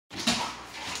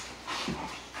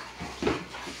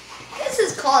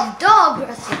called dog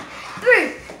wrestling.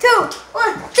 3, 2,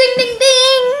 1, ding, ding,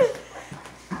 ding.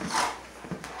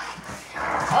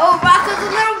 Oh, Rocco's a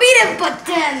little beaten, but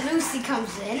then Lucy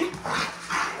comes in.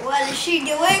 What is she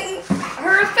doing?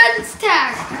 Her offense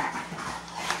tag.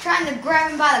 Trying to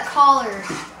grab him by the collar.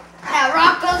 Now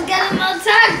Rocco's getting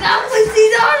attacked. Now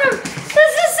Lucy's on him.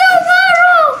 This is so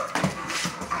viral.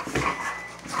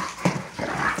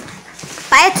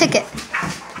 Buy a ticket.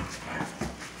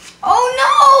 Oh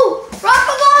no!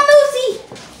 Rocco's on Lucy.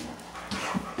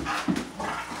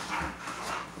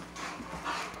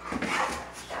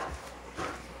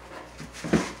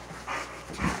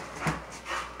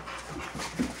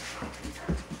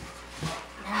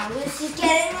 Now Lucy's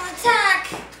getting an attack.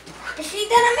 Is she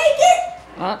gonna make it?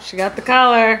 Oh, she got the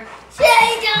collar. She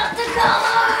got the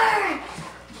collar!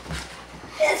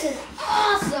 This is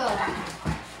awesome!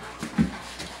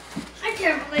 I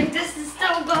can't believe this is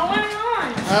still going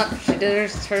on. Oh, she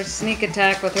did her sneak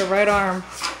attack with her right arm.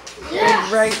 Yeah.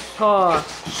 Her right paw.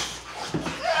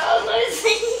 Oh,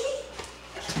 Lucy!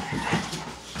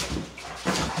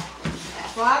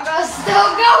 Rocco's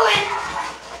still going.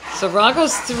 So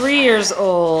Rocco's 3 years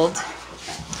old.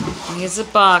 He's a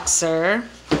boxer.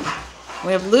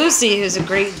 We have Lucy, who's a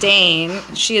Great Dane.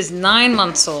 She is 9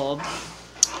 months old.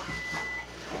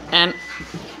 And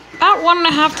about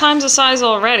 1.5 times the size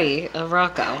already of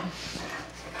Rocco.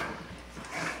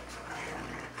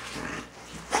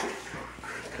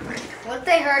 What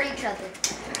they hurt each other?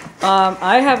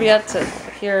 I have yet to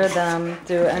hear them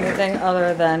do anything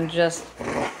other than just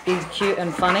be cute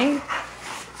and funny.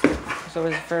 So it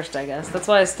was first, I guess. That's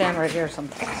why I stand right here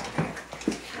sometimes.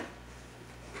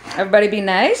 Everybody be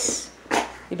nice.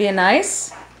 You being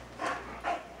nice?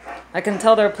 I can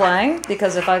tell they're playing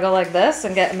because if I go like this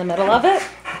and get in the middle of it,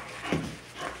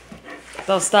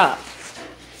 they'll stop.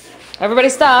 Everybody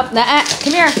stop. Nah,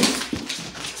 come here.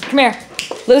 Come here.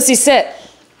 Lucy, sit.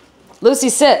 Lucy,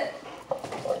 sit.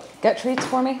 Get treats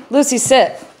for me? Lucy,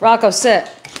 sit. Rocco, sit.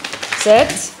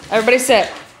 Sit. Everybody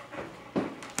sit.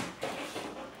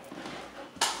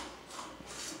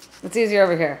 It's easier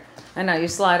over here. I know, you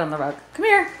slide on the rug. Come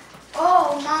here.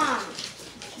 Oh, Mom.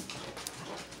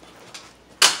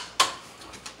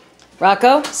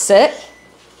 Rocco, sit.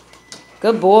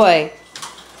 Good boy.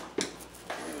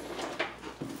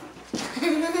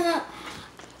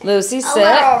 Lucy, sit. A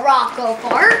little Rocco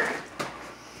fart.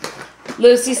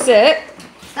 Lucy, sit.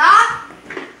 Stop.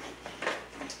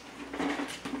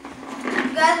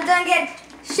 You guys are gonna get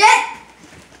shit.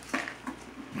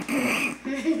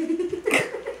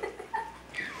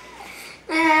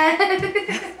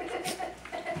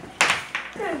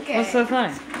 Okay. What's so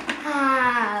funny?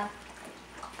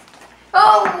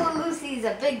 Oh, Lucy's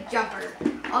a big jumper.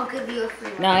 I'll give you a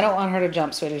free one. No, I don't want her to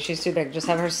jump, sweetie. She's too big. Just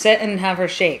have her sit and have her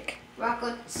shake.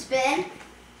 Rocco, spin.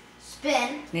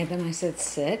 Spin. Nathan, I said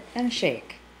sit and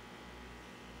shake.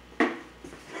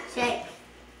 Shake.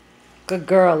 Good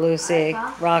girl, Lucy.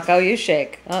 Other paw. Rocco, you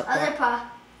shake. Oh, Other paw.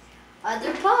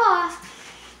 Other paw.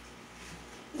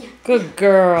 good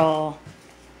girl.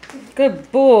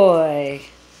 Good boy.